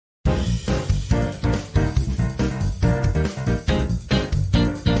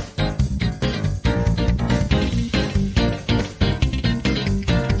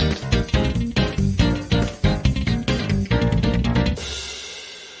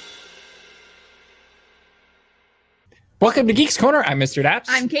Welcome to Geeks Corner. I'm Mr. Daps.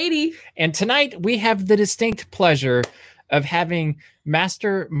 I'm Katie. And tonight we have the distinct pleasure of having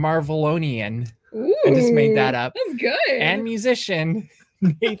Master Marvelonian. Ooh, I just made that up. That's good. And musician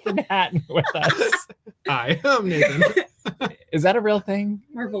Nathan Hatton with us. Hi, I'm Nathan. Is that a real thing?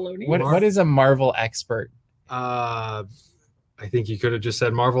 Marvelonian. What is a Marvel expert? I think you could have just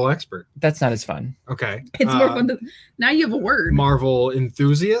said Marvel expert. That's not as fun. Okay. It's more fun to. Now you have a word. Marvel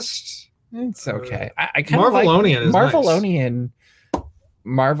enthusiast. It's okay. I kind of Marvelonian is Marvelonian.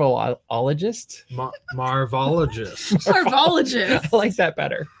 Marvelologist. Marvologist. Marvologist. I like that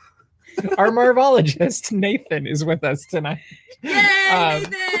better. Our Marvologist Nathan is with us tonight. Yay,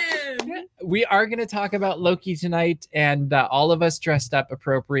 Nathan! We are going to talk about Loki tonight, and all of us dressed up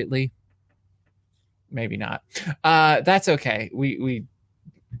appropriately. Maybe not. That's okay. We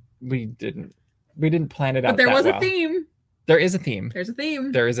didn't plan it out. But there was well. a theme. There is a theme. There's a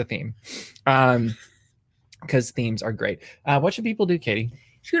theme. There is a theme. Because themes are great. What should people do, Katie?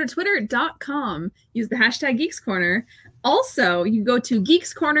 Go to twitter.com. Use the hashtag Geeks Corner. Also, you go to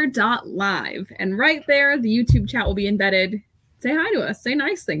geekscorner.live, and right there, the YouTube chat will be embedded. Say hi to us. Say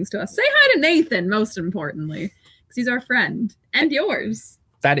nice things to us. Say hi to Nathan, most importantly, because he's our friend and yours.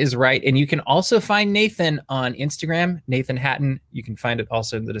 That is right. And you can also find Nathan on Instagram, Nathan Hatton. You can find it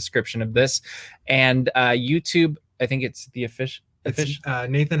also in the description of this. And YouTube, I think it's the official.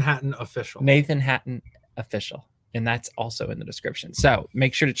 Nathan Hatton official. Nathan Hatton official. And that's also in the description. So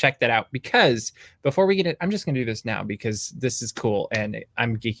make sure to check that out, because before we get it, I'm just going to do this now because this is cool and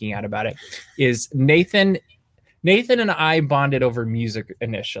I'm geeking out about it. Is Nathan and I bonded over music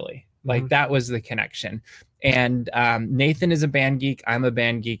initially. Like that was the connection. And Nathan is a band geek. I'm a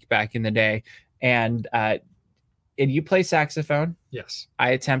band geek back in the day. And you play saxophone. Yes. I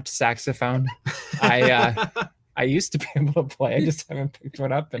attempt saxophone. I used to be able to play. I just haven't picked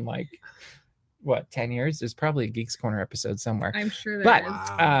one up in 10 years? There's probably a Geeks Corner episode somewhere. I'm sure there but, is.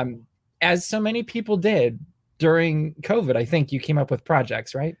 Wow. As so many people did during COVID, I think you came up with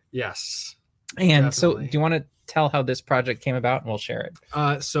projects, right? Yes. And Definitely. So do you want to tell how this project came about, and we'll share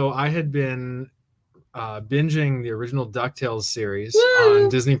it? So I had been binging the original DuckTales series Woo! on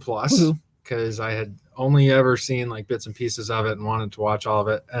Disney Plus Woo! because I had only ever seen bits and pieces of it and wanted to watch all of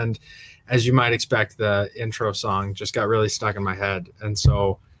it. And as you might expect, the intro song just got really stuck in my head. And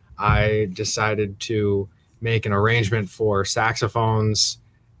so I decided to make an arrangement for saxophones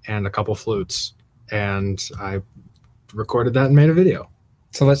and a couple flutes. And I recorded that and made a video.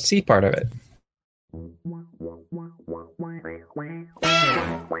 So let's see part of it.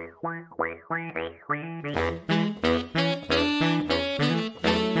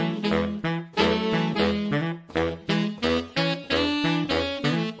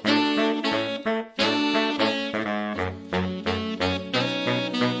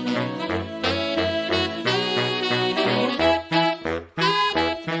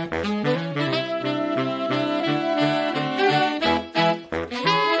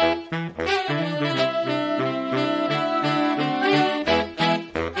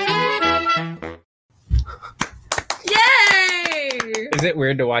 Is it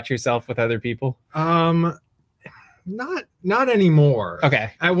weird to watch yourself with other people? Not anymore.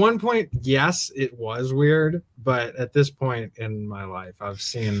 Okay. At one point, yes, it was weird, but at this point in my life, I've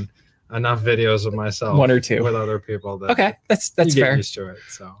seen enough videos of myself, One or two, with other people that okay, that's you get fair. used to it.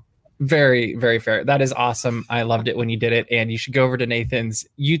 So very, very fair. That is awesome. I loved it when you did it, and you should go over to Nathan's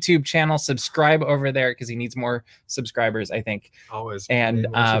YouTube channel, subscribe over there because he needs more subscribers, I think, always and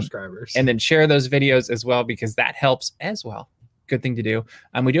need more subscribers, and then share those videos as well because that helps as well. Good thing to do.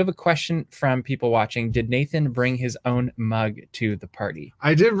 We do have a question from people watching. Did Nathan bring his own mug to the party?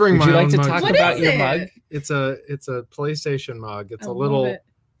 I did bring Would my you like own to mug. talk What about is your it? mug? It's a PlayStation mug. It's I a love little it.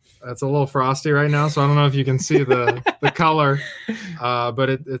 it's a little frosty right now, so I don't know if you can see the color, but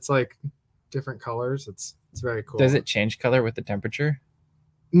it's like different colors. It's very cool. Does it change color with the temperature?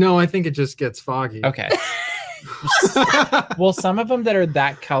 No, I think it just gets foggy. Okay. Well, some of them that are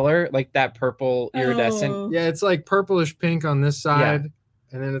that color, like that purple iridescent. Oh. Yeah, it's like purplish pink on this side,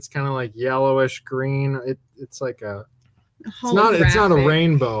 and then it's kind of like yellowish green. It's like it's not a Holographic.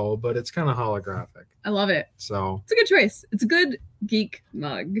 rainbow, but it's kind of holographic. I love it. So It's a good choice. It's a good geek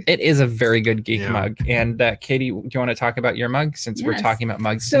mug. It is a very good geek Yeah. mug. And Katie, do you want to talk about your mug since we're Yes. talking about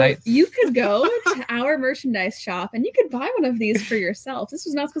mugs So tonight? you could go to our merchandise shop and you could buy one of these for yourself. This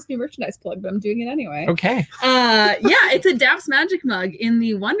was not supposed to be a merchandise plug, but I'm doing it anyway. Okay. Yeah, it's a Daps Magic mug in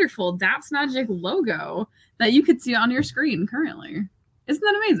the wonderful Daps Magic logo that you could see on your screen currently. Isn't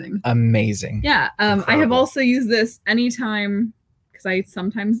that amazing? Amazing. Yeah. I have Incredible. also used this anytime because I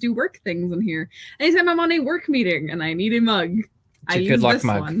sometimes do work things in here. Anytime I'm on a work meeting and I need a mug, It's I a good use luck this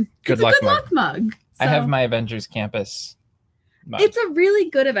mug. one. Good It's luck a good luck mug. I have So, my Avengers Campus mug. It's a really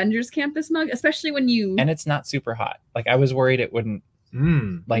good Avengers Campus mug, especially when you. And it's not super hot. Like I was worried it wouldn't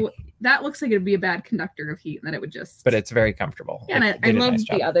like, That looks like it'd be a bad conductor of heat, and then it would just. but it's very comfortable. Yeah, and It I did a love nice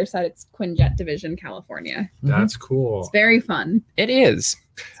the job. other side. It's Quinjet Division, California. That's cool. It's very fun. It is.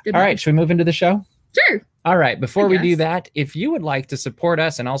 It's good All mug. right, should we move into the show? Sure. All right, before I we do guess. that, if you would like to support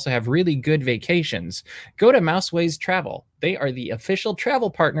us and also have really good vacations, go to Mouseways Travel. They are the official travel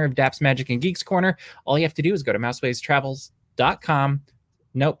partner of Daps Magic and Geeks Corner. All you have to do is go to mousewaystravels.com.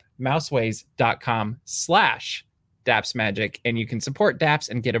 Nope, mouseways.com/Daps Magic, and you can support Daps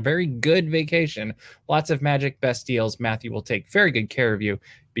and get a very good vacation. Lots of magic, best deals. Matthew will take very good care of you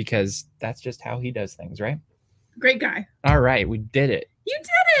because that's just how he does things, right? Great guy. All right, we did it. You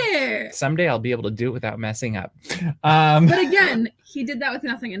did it. Someday I'll be able to do it without messing up. But again, he did that with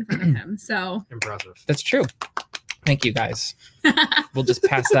nothing in front of him. So Impressive. That's true. Thank you, guys. We'll just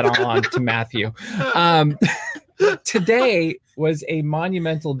pass that on to Matthew. Today was a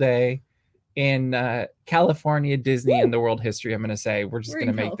monumental day in California, Disney, and the world history. I'm going to say we're just We're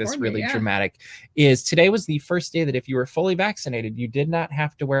going to in make this California, really yeah. dramatic. Is today was the first day that if you were fully vaccinated, you did not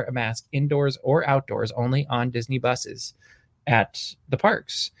have to wear a mask indoors or outdoors, only on Disney buses at the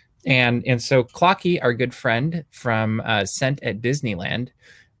parks. And so Clocky, our good friend from Scent at Disneyland,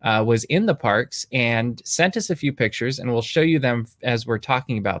 was in the parks and sent us a few pictures, and we'll show you them as we're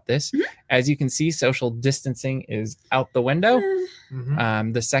talking about this. Mhm. As you can see, social distancing is out the window,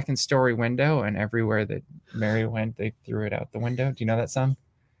 Mhm. the second story window, and everywhere that Mary went, they threw it out the window. Do you know that song?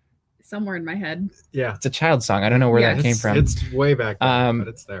 somewhere in my head. Yeah. It's a child song. I don't know where Yeah, that came It's- from. It's way back there, but Um,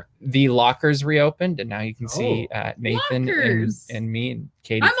 it's there. The lockers reopened, and now you can see Nathan Lockers. and me and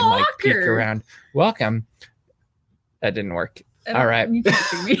Katie I'm can a like peek locker. around. Welcome. That didn't work. I All don't- right. You can't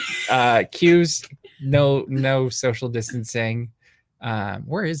see me. Cues, no social distancing.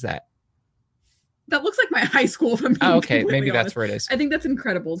 Where is that? That looks like my high school. If I'm being Oh, okay, completely maybe that's honest. where it is. I think that's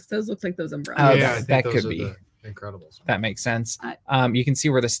Incredibles. Those look like those Oh, umbrellas. yeah, that- I think that those could are be. the Incredibles. That makes sense. I- You can see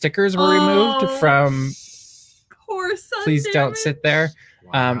where the stickers were removed Oh, from. Poor son. Please damn don't it. sit there.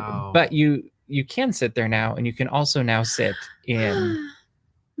 Wow. But you can sit there now, and you can also now sit in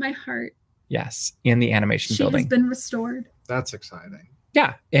My heart. yes in the animation She building. has been restored. That's exciting.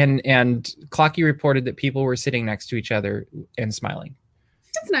 Yeah, and Clocky reported that people were sitting next to each other and smiling,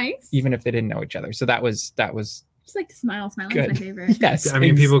 That's nice. even if they didn't know each other. So that was Just like to smile. Smiling Good. is my favorite. yes. I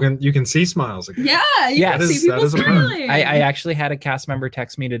mean, you can see smiles again. Yeah, you Yes. can That see is- people that is a perk. smiling. I actually had a cast member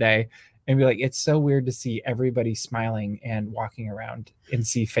text me today and be like, "It's so weird to see everybody smiling and walking around and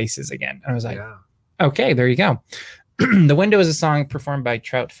see faces again." And I was like, Yeah. "Okay, there you go." The Window is a song performed by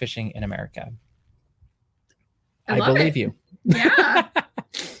Trout Fishing in America. I I love believe it. you. Yeah.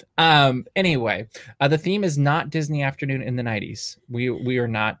 Anyway, the theme is not Disney Afternoon in the 90s. We are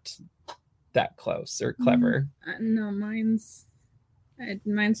not that close or clever. No, mine's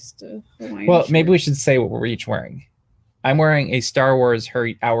just a Hawaiian Well, maybe shirt. we should say what we're each wearing. I'm wearing a Star Wars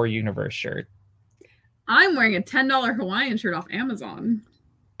Our Universe shirt. I'm wearing a $10 Hawaiian shirt off Amazon.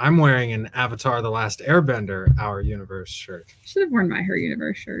 I'm wearing an Avatar: The Last Airbender Our Universe shirt. Should have worn my Her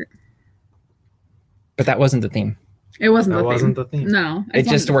Universe shirt. But that wasn't the theme. It wasn't That the wasn't theme. the theme. No. I It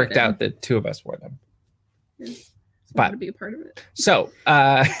just wanted to worked fit in. out that two of us wore them. Just but- wanted to be a part of it. So,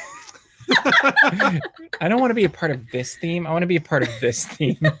 I don't want to be a part of this theme. I want to be a part of this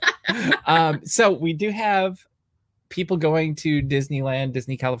theme. So we do have people going to Disneyland,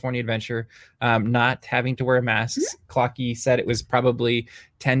 Disney California Adventure, not having to wear masks. Clocky said it was probably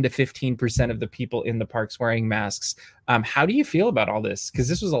 10 to 15% of the people in the parks wearing masks. How do you feel about all this? Because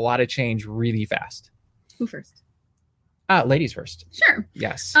this was a lot of change really fast. Who first? Ladies first. Sure.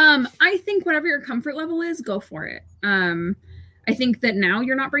 Yes. I think whatever your comfort level is, go for it. I think that now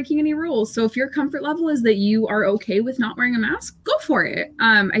you're not breaking any rules. So if your comfort level is that you are okay with not wearing a mask, go for it.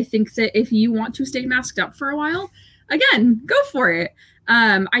 I think that if you want to stay masked up for a while, again, go for it.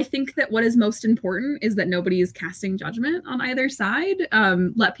 I think that what is most important is that nobody is casting judgment on either side.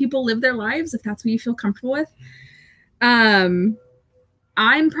 Let people live their lives if that's what you feel comfortable with.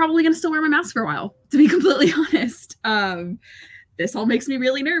 I'm probably going to still wear my mask for a while, to be completely honest. This all makes me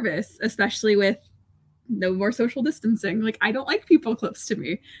really nervous, especially with no more social distancing. Like, I don't like people close to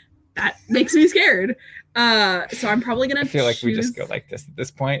me. That makes me scared. So I'm probably going to I feel like we just go like this at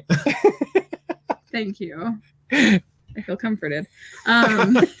this point. Thank you. I feel comforted.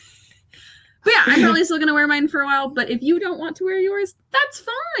 But yeah, I'm probably still gonna wear mine for a while. But if you don't want to wear yours, that's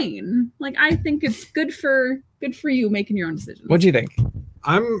fine. Like, I think it's good for you making your own decisions. What do you think?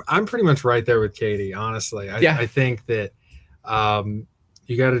 I'm pretty much right there with Katie, honestly. Yeah. I think that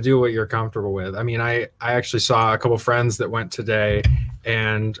you got to do what you're comfortable with. I mean, I actually saw a couple friends that went today,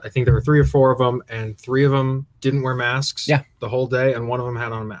 and I think there were 3 or 4 of them, and 3 of them didn't wear masks the whole day, and 1 of them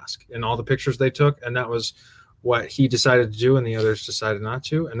had on a mask in all the pictures they took, and that was what he decided to do, and the others decided not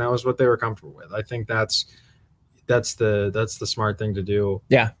to, and that was what they were comfortable with. I think that's the smart thing to do.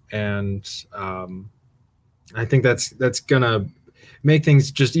 Yeah. And I think that's gonna make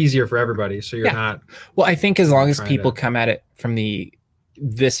things just easier for everybody. So you're not. Well, I think as long as trying people to- come at it from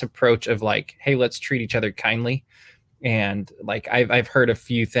this approach of like, hey, let's treat each other kindly. And like I've heard a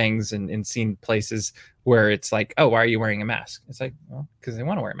few things and seen places where it's like, oh, why are you wearing a mask? It's like, well, because I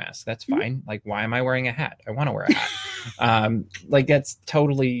want to wear a mask. That's fine. Like, why am I wearing a hat? I want to wear a hat. Like that's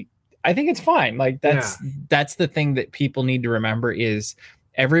totally, I think it's fine. Like that's the thing that people need to remember is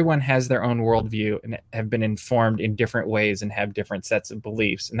everyone has their own worldview and have been informed in different ways and have different sets of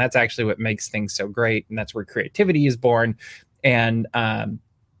beliefs. And that's actually what makes things so great. And that's where creativity is born. And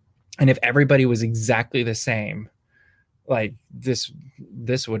if everybody was exactly the same, like this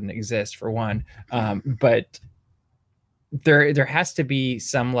wouldn't exist for one. But there has to be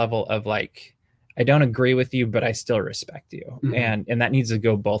some level of like, I don't agree with you, but I still respect you. Mm-hmm. And that needs to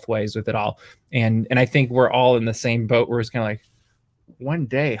go both ways with it all. And I think we're all in the same boat where it's kind of like, one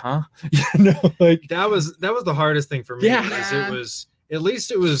day, huh? Like that was the hardest thing for me. Yeah. It was, at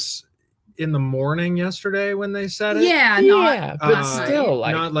least it was in the morning yesterday when they said it. Yeah, but still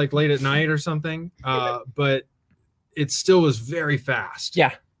like not like late at night or something. But it still was very fast.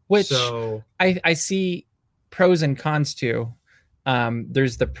 Yeah. Which I see pros and cons to.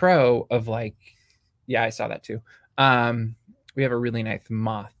 There's the pro of like, yeah, I saw that too. We have a really nice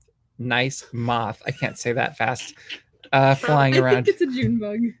moth. I can't say that fast. Flying around. I think it's a June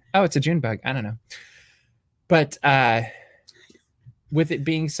bug. Oh, it's a June bug. I don't know. But with it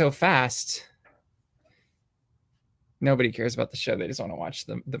being so fast, nobody cares about the show. They just want to watch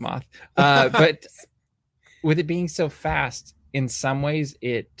the moth. But with it being so fast, in some ways,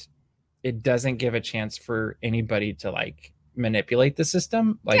 it doesn't give a chance for anybody to like manipulate the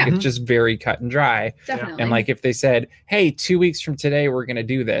system. Like it's just very cut and dry. Definitely. And like if they said, hey, 2 weeks from today, we're going to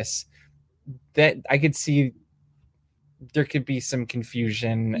do this, that I could see there could be some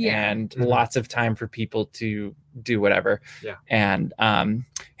confusion and lots of time for people to do whatever. Yeah. And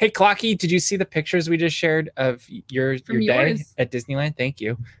hey, Clocky, did you see the pictures we just shared of your day at Disneyland? Thank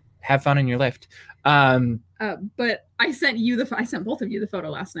you. Have fun on your lift. But I sent both of you the photo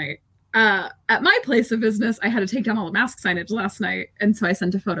last night. At my place of business, I had to take down all the mask signage last night, and so I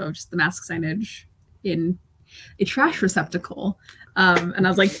sent a photo of just the mask signage in a trash receptacle. And I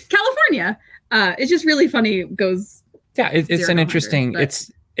was like, California. It's just really funny. It goes. Yeah, it's an interesting.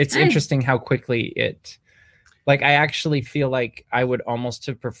 It's interesting how quickly it. Like I actually feel like I would almost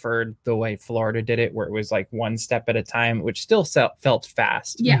have preferred the way Florida did it, where it was like one step at a time, which still felt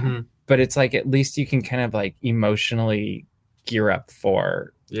fast. Yeah, but it's like at least you can kind of like emotionally gear up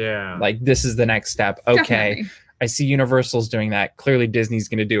for. Yeah, like this is the next step. Okay, definitely. I see Universal's doing that. Clearly, Disney's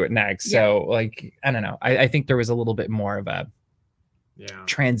going to do it next. Yeah. So like I don't know. I think there was a little bit more of a.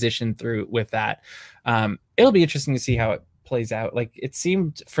 Transition through with that. It'll be interesting to see how it plays out. Like it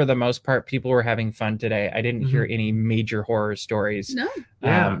seemed for the most part people were having fun today. I didn't hear any major horror stories.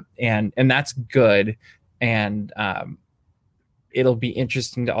 No. And that's good. And it'll be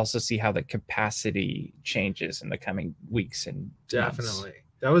interesting to also see how the capacity changes in the coming weeks and definitely months.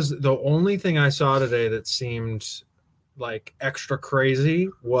 That was the only thing I saw today that seemed like extra crazy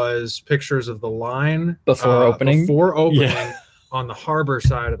was pictures of the line before opening on the harbor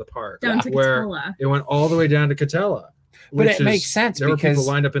side of the park, down to where Catella. It went all the way down to Catella. But it makes sense there because were people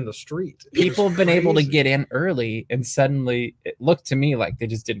lined up in the street. People have been able to get in early, and suddenly it looked to me like they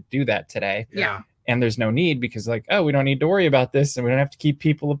just didn't do that today. Yeah. And there's no need because like, oh, we don't need to worry about this and we don't have to keep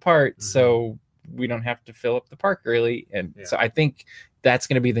people apart. So we don't have to fill up the park early. And so I think that's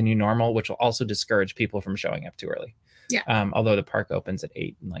going to be the new normal, which will also discourage people from showing up too early. Yeah. Although the park opens at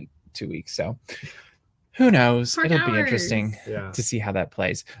 8 in like 2 weeks. So who knows? Park It'll hours. be interesting to see how that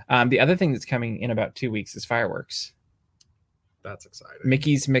plays. The other thing that's coming in about 2 weeks is fireworks. That's exciting.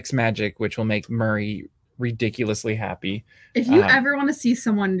 Mickey's Mixed Magic, which will make Murray ridiculously happy. If you ever want to see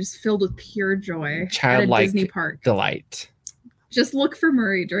someone just filled with pure joy at a Disney park, delight, just look for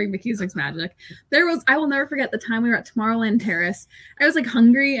Murray during Mickey's Mixed Magic. I will never forget the time we were at Tomorrowland Terrace. I was like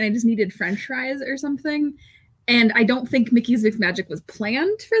hungry and I just needed French fries or something. And I don't think Mickey's Mixed Magic was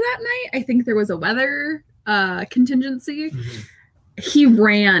planned for that night. I think there was a weather contingency. He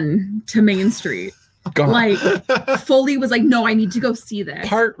ran to Main Street Gone. Like fully was like, no, I need to go see this.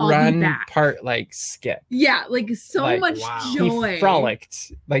 Part I'll be run, back. part like skip. Yeah, like so Like, much wow. joy. He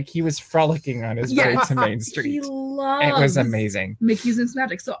frolicked. Like he was frolicking on his way Yes. to Main He Street. loves It was amazing. Mickey's Moose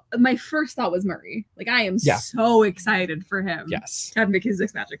Magic. So my first thought was Murray. Like I am Yeah. so excited for him Yes. to have Mickey's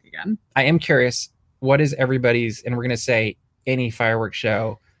Moose Magic again. I am curious, what is everybody's, and we're going to say any fireworks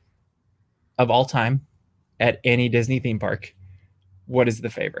show of all time at any Disney theme park, what is the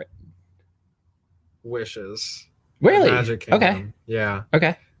favorite? Wishes. Really? Magic Kingdom. Okay. Yeah.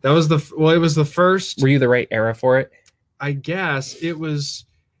 Okay. That was it was the first, Were you the right era for it? I guess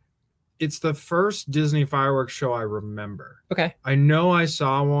it's the first Disney fireworks show I remember. Okay. I know I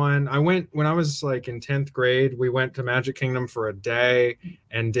saw one. I went when I was like in 10th grade, we went to Magic Kingdom for a day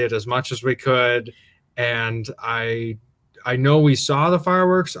and did as much as we could. And I know we saw the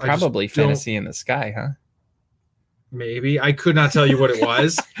fireworks. Probably I just don't- Fantasy in the Sky, huh? Maybe. I could not tell you what it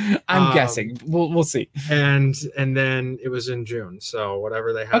was. I'm guessing. We'll see. And then it was in June. So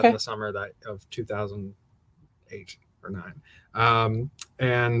whatever they had Okay. in the summer of 2008 or 9.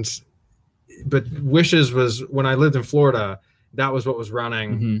 But Wishes was when I lived in Florida, that was what was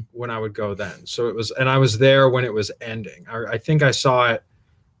running Mhm. when I would go then. So it was, and I was there when it was ending. I think I saw it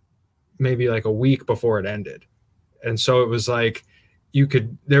maybe like a week before it ended. And so it was like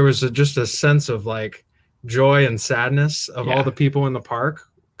there was just a sense of like joy and sadness of Yeah. all the people in the park,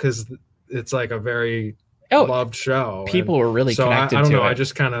 because it's like a very Oh, loved show. people were really so connected I don't to know. it. I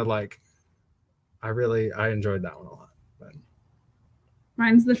just kind of like, I enjoyed that one a lot. But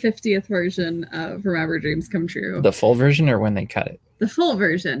Mine's the 50th version of Remember Dreams Come True. The full version or when they cut it? The full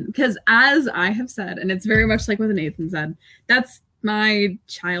version. Because as I have said, and it's very much like what Nathan said, that's my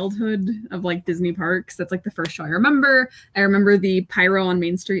childhood of like Disney parks. That's like the first show I remember. I remember the pyro on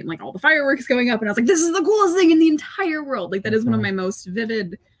Main Street and like all the fireworks going up, and I was like, this is the coolest thing in the entire world. Like that is one of my most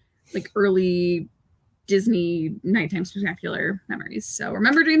vivid, like early Disney nighttime spectacular memories. So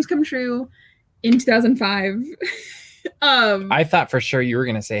Remember Dreams Come True in 2005. I thought for sure you were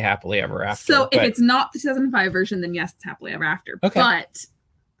going to say Happily Ever After. So if but- it's not the 2005 version, then yes, it's Happily Ever After. Okay. But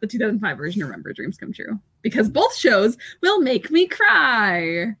the 2005 version of Remember Dreams Come True, because both shows will make me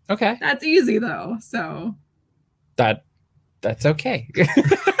cry. okay, That's easy though. So that's okay.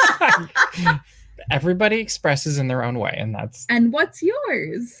 Everybody expresses in their own way, and that's. and what's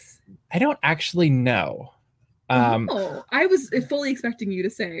yours? I don't actually know. Oh, I was fully expecting you to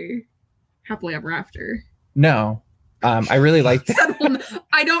say Happily Ever After. No, I really like that.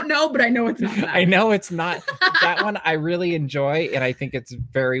 I don't know, but I know it's not that. I know it's not that one. I really enjoy, and I think it's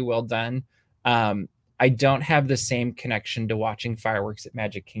very well done. I don't have the same connection to watching fireworks at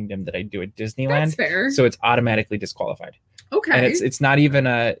Magic Kingdom that I do at That's Disneyland, fair. so it's automatically disqualified. Okay. And it's not even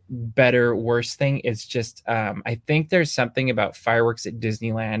a better, worse thing. It's just I think there's something about fireworks at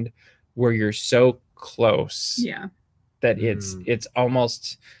Disneyland where you're so close yeah. that it's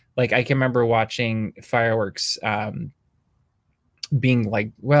almost like I can remember watching fireworks being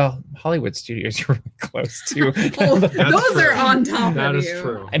like, well, Hollywood Studios are really close to. Oh, those true. are on top that of is you.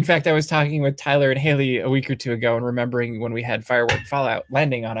 true. In fact, I was talking with Tyler and Haley a week or two ago and remembering when we had firework fallout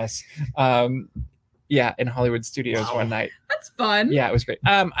landing on us. In Hollywood Studios Wow. one night. That's fun. Yeah, it was great.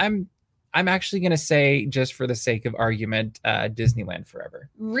 I'm actually gonna say, just for the sake of argument, Disneyland Forever.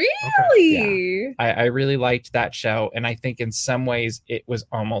 Really? I really liked that show, and I think in some ways it was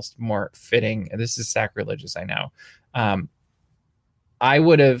almost more fitting. And this is sacrilegious, I know. I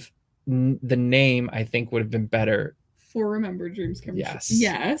would have the name I think would have been better. For Remember Dreams Come Yes. True.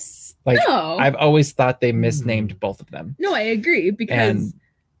 Yes. Like, no. I've always thought they misnamed both of them. No, I agree, because And-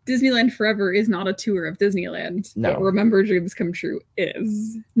 Disneyland Forever is not a tour of Disneyland. No. But Remember Dreams Come True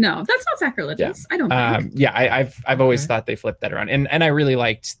is. No, that's not sacrilegious. I don't think. I've always Okay. thought they flipped that around, and I really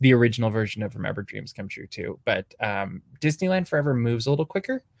liked the original version of Remember Dreams Come True too. But Disneyland Forever moves a little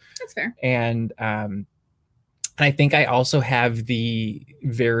quicker, That's fair. and I think I also have the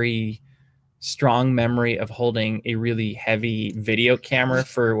very strong memory of holding a really heavy video camera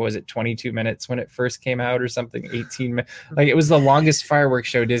for, was it 22 minutes when it first came out or something, 18 minutes. Like, it was the longest fireworks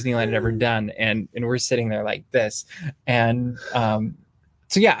show Disneyland had ever done, and we're sitting there like this. And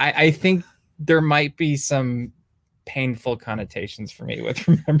so yeah, I think there might be some painful connotations for me with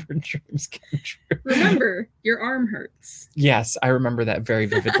Remember Dreams Come True. Remember, your arm hurts. Yes, I remember that very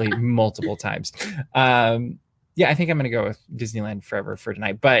vividly multiple times. Yeah, I think I'm gonna go with Disneyland Forever for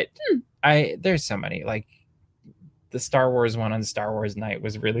tonight. But there's so many, like the Star Wars one on Star Wars night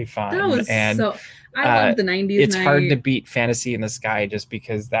was really fun. That was and so. I love the 90s. it's hard to night. beat Fantasy in the Sky just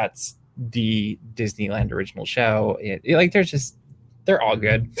because that's the Disneyland original show. Like they're all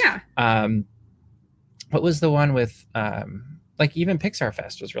good. Yeah. What was the one with like even Pixar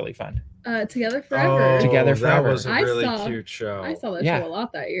Fest was really fun. Together Forever. Together That Forever. was a I really saw- cute show. I saw that Yeah. show a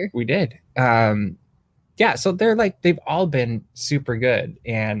lot that year. We did. Yeah, so they've all been super good,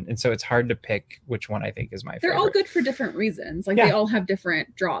 and so it's hard to pick which one I think is my They're favorite. all good for different reasons. Like Yeah. they all have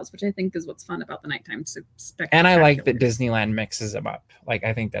different draws, which I think is what's fun about the nighttime spectacular. And I like that Disneyland mixes them up. Like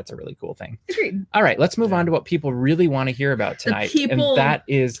I think that's a really cool thing. Agreed. All right, let's move Yeah. on to what people really want to hear about tonight, people- and that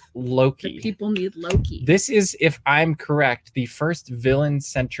is The Loki. people need Loki. This is, if I'm correct, the first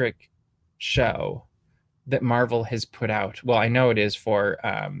villain-centric show that Marvel has put out. Well, I know it is for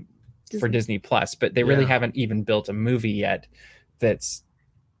Disney Plus, but they really Yeah. haven't even built a movie yet that's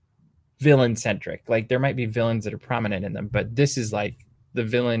villain-centric. Like there might be villains that are prominent in them, but this is like the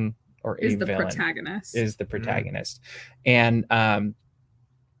villain or is a the villain protagonist. is the protagonist. And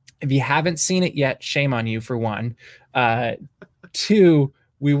if you haven't seen it yet, shame on you for one. Two,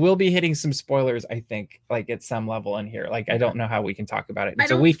 we will be hitting some spoilers, I think, like at some level in here. Like I don't know how we can talk about it. I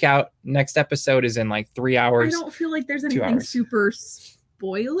It's a don't- week out. Next episode is in like 3 I hours. don't feel like there's 2 anything hours. super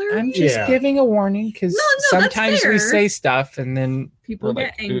spoiler. I'm just Yeah. giving a warning because No, that's sometimes we fair. say stuff and then People we're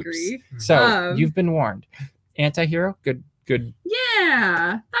get like, oops. angry. So you've been warned. Anti-hero, good.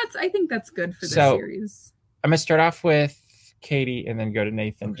 Yeah, I think that's good for the So- series. I'm gonna start off with Katie and then go to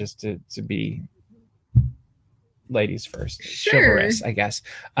Nathan just to be ladies first. Sure. Chivalrous, I guess.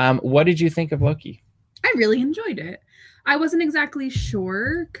 What did you think of Loki? I really enjoyed it. I wasn't exactly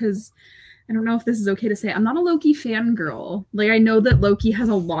sure because I don't know if this is okay to say. I'm not a Loki fangirl. Like I know that Loki has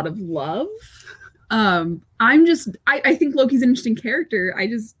a lot of love. I think Loki's an interesting character.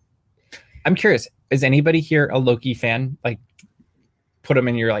 I'm curious. Is anybody here a Loki fan? Like, put him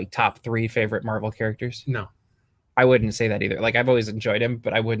in your like top 3 favorite Marvel characters. No. I wouldn't say that either. Like, I've always enjoyed him,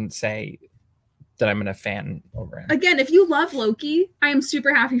 but I wouldn't say that I'm a fan over him. Again, if you love Loki, I am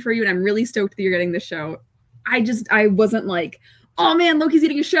super happy for you and I'm really stoked that you're getting this show. I wasn't like, oh man, Loki's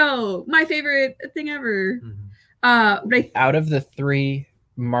getting a show. My favorite thing ever. Mhm. But Out of the 3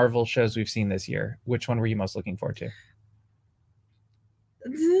 Marvel shows we've seen this year, which one were you most looking forward to?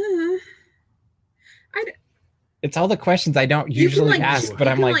 It's all the questions I don't you usually can ask, you but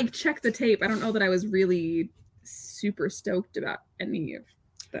I'm can, like, check the tape. I don't know that I was really super stoked about any of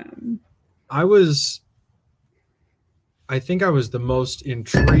them. I think I was the most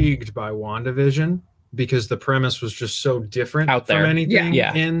intrigued by WandaVision because the premise was just so different Out there. from anything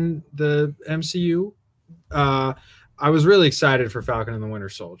Yeah. in the MCU. I was really excited for Falcon and the Winter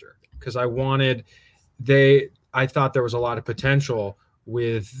Soldier because I thought there was a lot of potential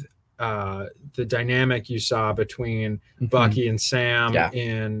with the dynamic you saw between Bucky and Sam Yeah.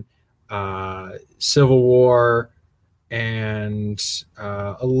 in Civil War and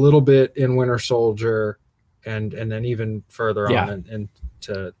a little bit in Winter Soldier and then even further Yeah. on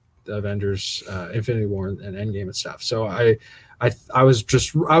into the Avengers Infinity War and Endgame and stuff. So I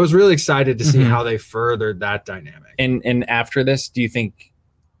was really excited to see Mhm. how they furthered that dynamic. and after this, do you think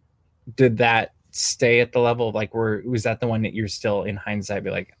did that stay at the level of like was that the one that you're still in hindsight be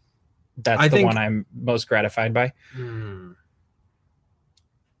like that's I the think- one I'm most gratified by?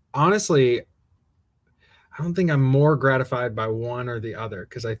 Honestly, I don't think I'm more gratified by one or the other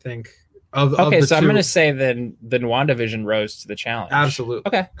because I think of Okay, the so I'm two- gonna say then WandaVision rose to the challenge. absolutely.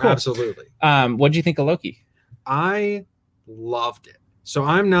 Okay, cool. Absolutely. What do you think of Loki? I loved it. So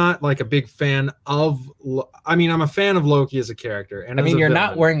I'm not like a big fan of. I mean, I'm a fan of Loki as a character, and I as mean, a you're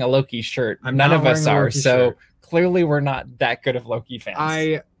not villain. wearing a Loki shirt. I'm None not of us wearing a are. Loki So shirt. clearly, we're not that good of Loki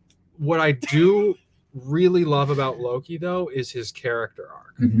fans. What I do really love about Loki though is his character arc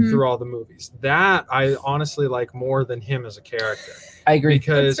Mm-hmm. Mhm. through all the movies. That I honestly like more than him as a character I agree. That's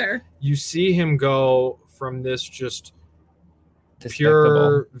because fair. you see him go from this just Despicable.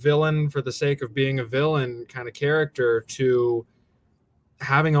 pure villain for the sake of being a villain kind of character to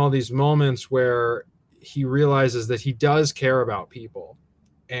having all these moments where he realizes that he does care about people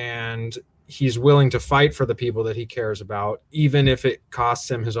and he's willing to fight for the people that he cares about, even if it costs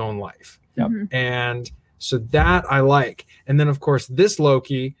him his own life. Yep. Mhm. And so that I like. And then, of course, this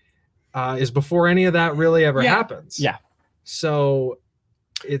Loki is before any of that really ever Yeah. happens. Yeah. So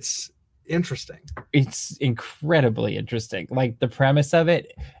it's interesting. It's incredibly interesting, like the premise of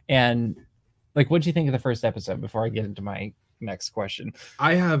it, and like, what do you think of the first episode? Before I get into my next question,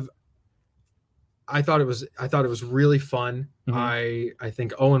 I thought it was really fun. Mhm. I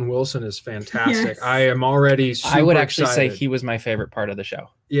think Owen Wilson is fantastic. Yes. I am already super I would actually excited. say he was my favorite part of the show.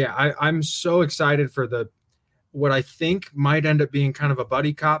 Yeah, I'm so excited for what I think might end up being kind of a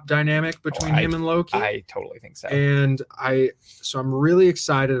buddy cop dynamic between him and Loki. I totally think so. And I'm really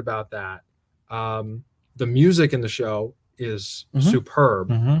excited about that. The music in the show is Mhm. superb.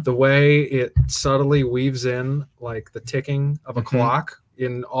 Mhm. The way it subtly weaves in like the ticking of a Mhm. clock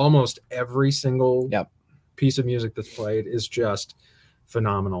in almost every single Yep. piece of music that's played is just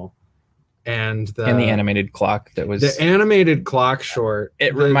phenomenal. And the animated clock that was the animated clock short,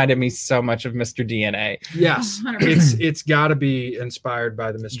 it the- reminded me so much of Mr. DNA. yes, 100%. it's got to be inspired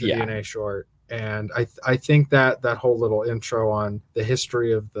by the Mr. Yeah. DNA short. And I think that whole little intro on the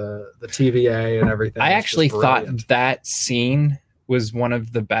history of the TVA and everything. I is actually just thought brilliant. that scene was one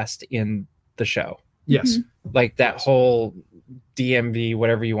of the best in the show. Yes. Like that Yes. whole DMV,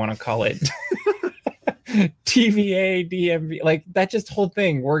 whatever you want to call it. TVA, DMV, like that just whole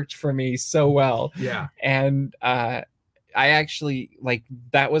thing worked for me so well. Yeah. And I actually like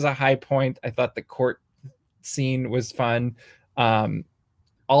that was a high point. I thought the court scene was fun.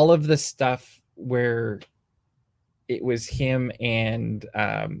 All of the stuff where it was him and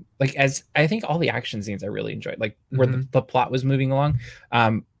like as I think all the action scenes I really enjoyed, like where the plot was moving along.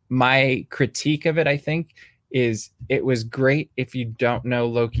 My critique of it, I think, is it was great if you don't know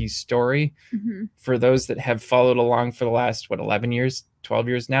Loki's story. Mhm. For those that have followed along for the last 11 years, 12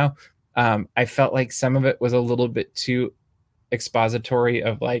 years now, I felt like some of it was a little bit too expository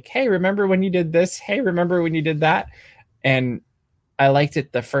of like, hey, remember when you did this? Hey, remember when you did that? And I liked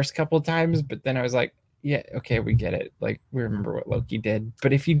it the first couple of times, but then I was like, yeah, okay, we get it. Like, we remember what Loki did.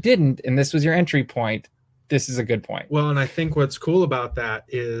 But if you didn't, and this was your entry point, this is a good point. Well, and I think what's cool about that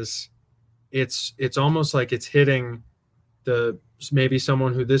is it's almost like it's hitting the maybe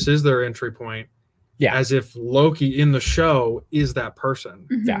someone who this is their entry point. Yeah. As if Loki in the show is that person.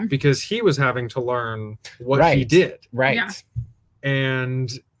 Mhm. Yeah. Because he was having to learn what he Right. did. Right. Yeah. And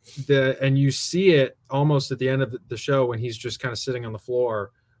you see it almost at the end of the show when he's just kind of sitting on the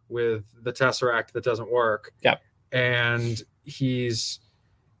floor with the Tesseract that doesn't work. Yep. And he's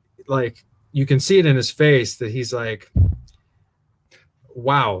like, you can see it in his face that he's like,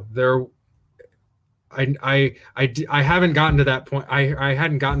 wow, I haven't gotten to that point. I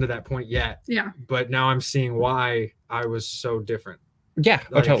hadn't gotten to that point yet, Yeah. but now I'm seeing why I was so different. Yeah.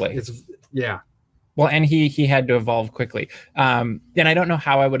 Like, Totally. It's yeah. Well, and he had to evolve quickly. And I don't know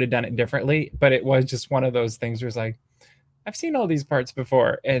how I would have done it differently, but it was just one of those things where it's like, I've seen all these parts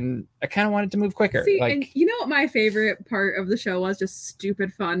before, and I kind of wanted to move quicker. See, like, and you know what my favorite part of the show was? Just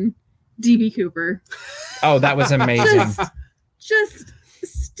stupid fun. DB Cooper. oh, that was amazing. Just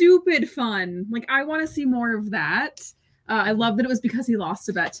stupid fun. Like, I want to see more of that. I love that it was because he lost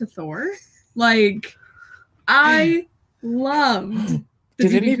a bet to Thor. Like, I loved the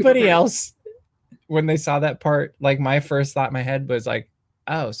Did DB anybody Cooper. else, when they saw that part, like my first thought in my head was like,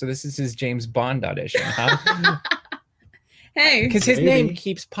 oh, so this is his James Bond audition, huh? Hey, Because his Maybe. name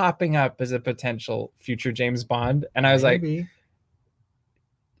keeps popping up as a potential future James Bond. And I was like, Maybe.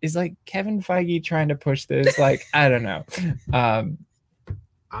 is like Kevin Feige trying to push this? Like, I don't know.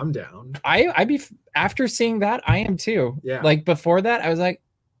 I'm down. I'd be after seeing that, I am too. Yeah. Like before that, I was like,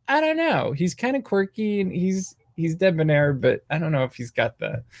 I don't know. He's kind of quirky and he's debonair, but I don't know if he's got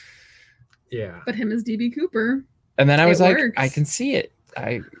the. Yeah. but him as DB Cooper. And then I was It like, works. I can see it.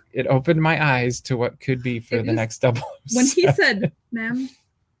 It opened my eyes to what could be for It the is- next double. When he said, "Ma'am,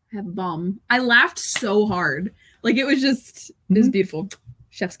 I have a bomb," I laughed so hard. Like, it was just, it was beautiful.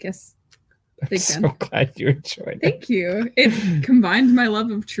 Chef's kiss. I'm Big so fan. glad you enjoyed it. Thank you. It combined my love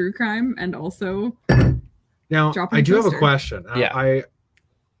of true crime and also Now, Dropping I do have a poster. question. Yeah.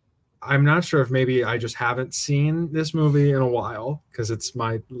 I'm not sure if maybe I just haven't seen this movie in a while because it's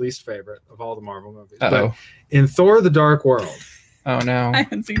my least favorite of all the Marvel movies. Uh-oh. But in Thor: The Dark World, Oh no. I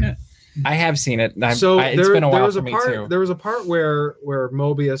haven't seen it. I have seen it. It's there, been a there while was for a me part. too. There was a part where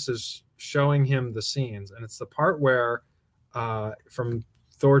Mobius is showing him the scenes, and it's the part where from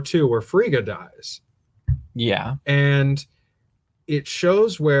Thor 2 where Frigga dies, Yeah. and it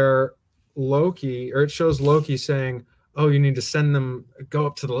shows where it shows Loki saying, "Oh, you need to send them, go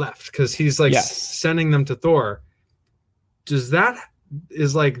up to the left," because he's like Yes. sending them to Thor. Is that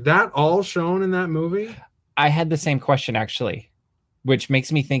all shown in that movie? I had the same question actually, which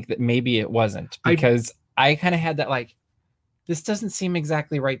makes me think that maybe it wasn't I- because I kind of had that like, this doesn't seem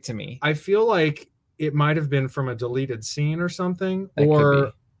exactly right to me. I feel like it might have been from a deleted scene or something, That could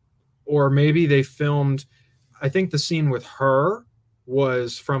be. or maybe they filmed. I think the scene with her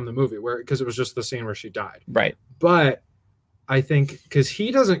was from the movie because it was just the scene where she died. Right. But I think because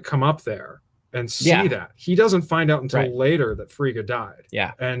he doesn't come up there and see Yeah. that, he doesn't find out until Right. later that Frigga died.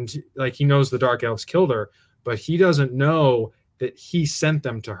 Yeah. And like he knows the Dark Elves killed her, but he doesn't know that he sent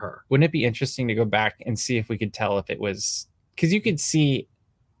them to her. Wouldn't it be interesting to go back and see if we could tell if it was because you could see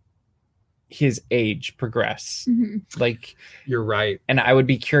his age progress, like, You're right. and I would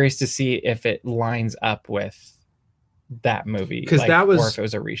be curious to see if it lines up with that movie, 'Cause that was- or if it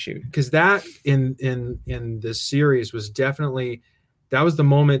was a reshoot. because that in this series was definitely, that was the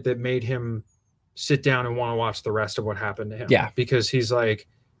moment that made him sit down and want to watch the rest of what happened to him. Yeah. Because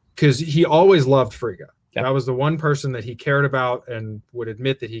because he always loved Frigga. Yeah. That was the one person that he cared about and would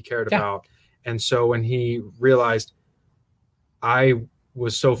admit that he cared Yeah. about. And so when he realized, I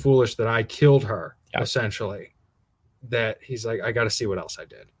was so foolish that I killed her, Yeah. essentially, that he's like, I got to see what else I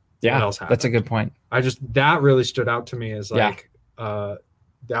did. Yeah, else that's a happened? good point. That really stood out to me as Yeah. like,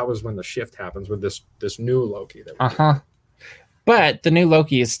 that was when the shift happens with this new Loki. That we get. Uh-huh. But the new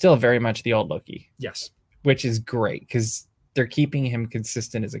Loki is still very much the old Loki, Yes. which is great because they're keeping him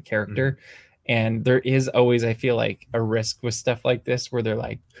consistent as a character. Mm-hmm. And there is always, I feel like, a risk with stuff like this where they're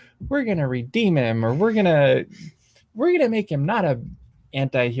like, we're gonna redeem him, or we're gonna make him not a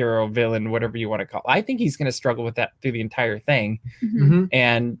anti-hero villain, whatever you want to call it. I think he's gonna struggle with that through the entire thing. Mhm. Mm-hmm.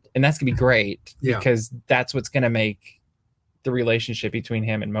 And that's gonna be great Yeah. because that's what's gonna make the relationship between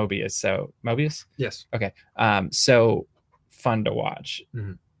him and Mobius Yes. so fun to watch.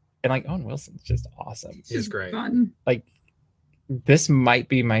 Mhm. And like Owen Wilson's just awesome. It's He's just great. Fun. Like this might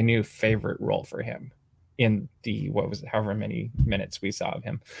be my new favorite role for him in the however many minutes we saw of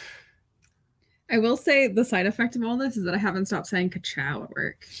him. I will say the side effect of all this is that I haven't stopped saying ka-chow at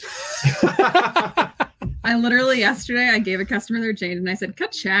work. I literally yesterday I gave a customer their change and I said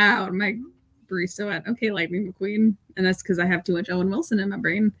ka-chow, and my barista went, okay, Lightning McQueen, and that's because I have too much Owen Wilson in my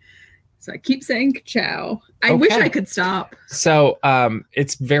brain, so I keep saying ka-chow. I wish Okay. I could stop. So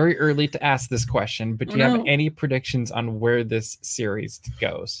it's very early to ask this question, but do you Oh, have no. any predictions on where this series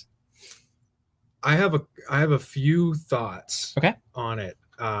goes? I have a few thoughts Okay. on it.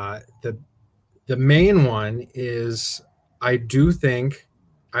 The main one is, I do think,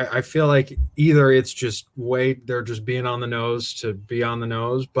 I feel like either it's just they're just being on the nose to be on the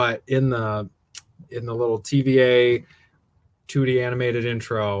nose, but in the little TVA 2D animated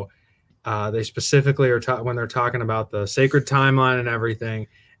intro, they specifically are when they're talking about the sacred timeline and everything,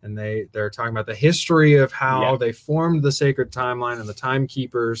 and they're talking about the history of how Yeah. they formed the sacred timeline and the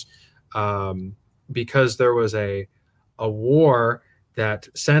timekeepers, because there was a war that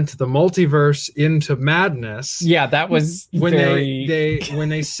sent the multiverse into madness. Yeah, that was When very... when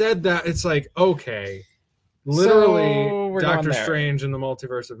they said that, it's like, okay, literally, So we're going Doctor there. Strange and the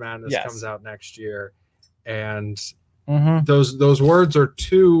Multiverse of Madness Yes. comes out next year, and Mhm. those words are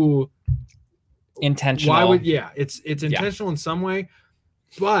too Intentional. Why would it's intentional in some way,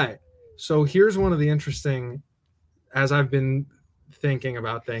 but so here's one of the interesting, as I've been thinking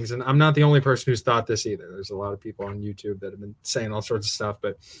about things, and I'm not the only person who's thought this either. There's a lot of people on YouTube that have been saying all sorts of stuff,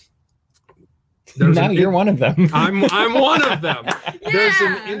 but You're one of them. I'm one of them. There's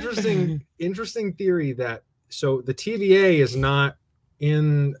Yeah. an interesting theory that, so the TVA is not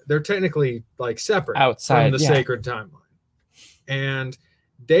they're technically like separate Outside, from the yeah. sacred timeline. And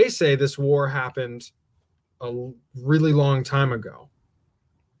they say this war happened a really long time ago.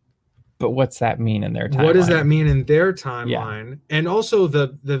 But what's that mean in their timeline? What does that mean in their timeline? And also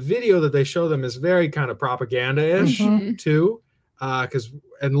the video that they show them is very kind of propaganda-ish Mhm. too.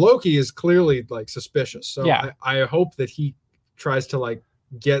 And Loki is clearly like suspicious. So Yeah. I hope that he tries to like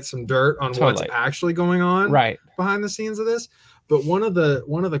get some dirt on what's Totally. actually going on Right. behind the scenes of this. But one of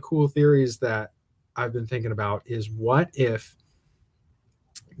the cool theories that I've been thinking about is, what if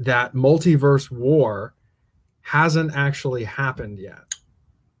that multiverse war hasn't actually happened yet?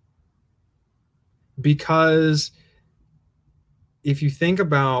 Because if you think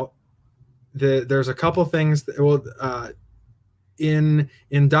about there's a couple things in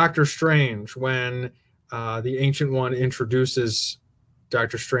Doctor Strange, when the Ancient One introduces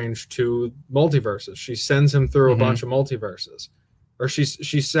Doctor Strange to multiverses, she sends him through Mhm. a bunch of multiverses, or she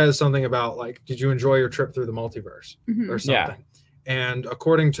says something about like, did you enjoy your trip through the multiverse Mhm. or Yeah. something? And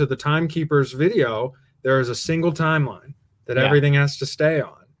according to the Timekeepers video, there is a single timeline that Yeah. everything has to stay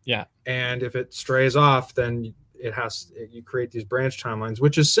on. Yeah. And if it strays off, then you create these branch timelines,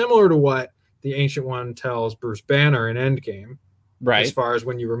 which is similar to what the Ancient One tells Bruce Banner in Endgame. Right. As far as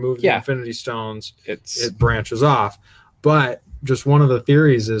when you remove the Yeah. Infinity Stones, It's it branches off. But just one of the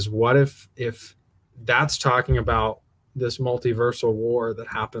theories is, what if that's talking about this multiversal war that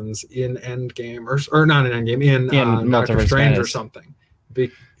happens in Endgame, or not in Endgame, in Doctor Multiverse Strange or Madness. something.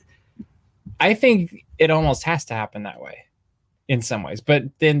 I think it almost has to happen that way in some ways. But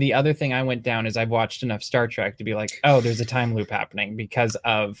then the other thing I went down is I've watched enough Star Trek to be like, oh, there's a time loop happening because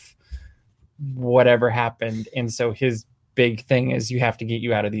of whatever happened. And so his big thing is, you have to get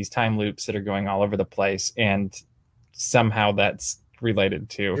you out of these time loops that are going all over the place. And somehow that's related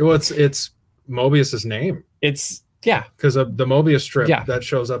to Well, it's Mobius's name. it's Yeah. because of the Mobius strip Yeah. that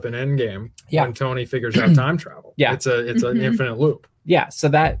shows up in Endgame Yeah. when Tony figures out time travel. Yeah. It's an Mhm. infinite loop. Yeah. So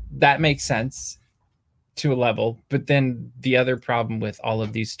that makes sense to a level. But then the other problem with all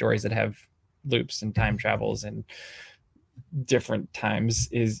of these stories that have loops and time travels and different times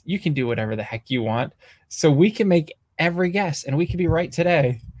is you can do whatever the heck you want. So we can make every guess and we could be right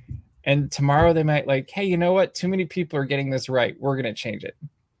today. And tomorrow they might like, hey, you know what? Too many people are getting this right. We're going to change it.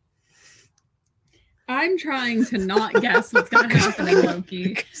 I'm trying to not guess what's going to happen in Loki.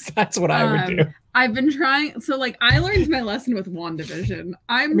 Because that's what I would do. I've been trying. So, like, I learned my lesson with WandaVision.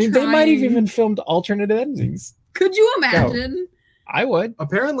 I mean, they might have even filmed alternate endings. Could you imagine? I would.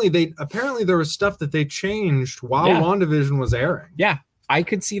 Apparently there was stuff that they changed while Yeah. WandaVision was airing. Yeah, I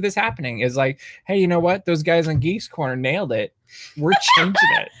could see this happening. Is like, hey, you know what? Those guys on Geeks Corner nailed it. We're changing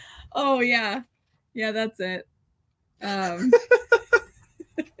it. Oh yeah, yeah, that's it.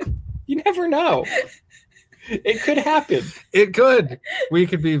 You never know. It could happen. It could. We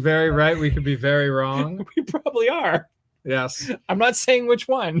could be very right. We could be very wrong. We probably are. Yes. I'm not saying which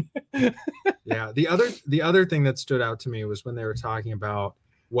one. Yeah. The other thing that stood out to me was when they were talking about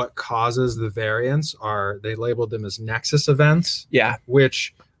what causes the variants they labeled them as nexus events, Yeah.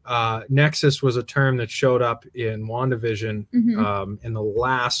 which nexus was a term that showed up in WandaVision Mhm. in the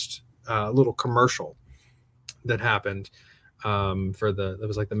last little commercial that happened that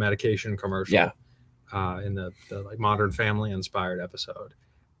was like the medication commercial. Yeah. In the like Modern Family inspired episode.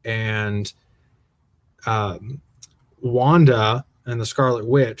 And Wanda and the Scarlet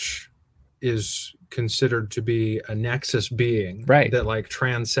Witch is considered to be a nexus being, Right. that like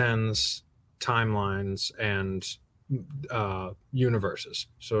transcends timelines and universes.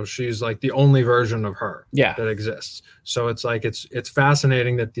 So she's like the only version of her Yeah. that exists. So it's like it's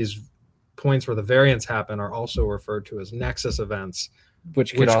fascinating that these points where the variants happen are also referred to as nexus events,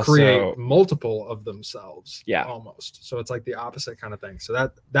 Which could which also create multiple of themselves. Yeah. Almost. So it's like the opposite kind of thing. So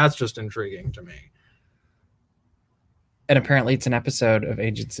that's just intriguing to me. and apparently it's an episode of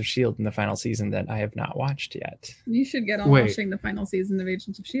Agents of S.H.I.E.L.D. in the final season that I have not watched yet. You should get on Wait. watching the final season of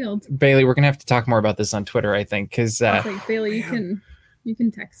Agents of S.H.I.E.L.D. Bailey, we're gonna have to talk more about this on Twitter, I think, because I was like, Bailey, you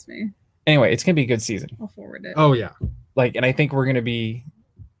can text me. anyway, it's gonna be a good season. I'll forward it. Oh yeah. Like, and I think we're gonna be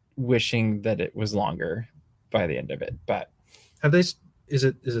wishing that it was longer by the end of it, but Have they is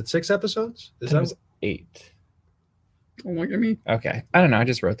it 6 episodes? Is it that was 8. Don't look at me. Okay, I don't know. I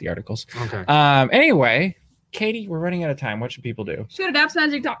just wrote the articles. okay? Anyway, Katie, we're running out of time. What should people do? Go to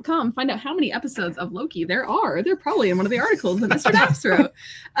dapsmagic.com. Find out how many episodes of Loki there are. They're probably in one of the articles that Mr. Daps wrote.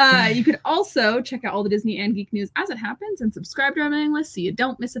 You could also check out all the Disney and Geek news as it happens and subscribe to our mailing list so you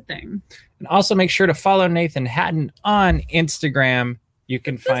don't miss a thing. And also make sure to follow Nathan Hatton on Instagram. You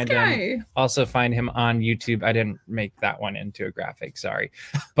can find This him. guy. Also find him on YouTube. I didn't make that one into a graphic, sorry.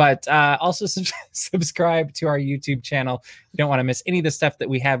 But also subscribe to our YouTube channel. You don't want to miss any of the stuff that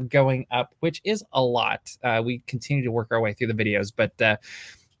we have going up, which is a lot. We continue to work our way through the videos, but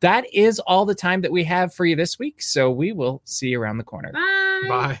that is all the time that we have for you this week. So we will see you around the corner. Bye.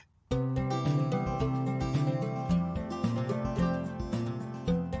 Bye.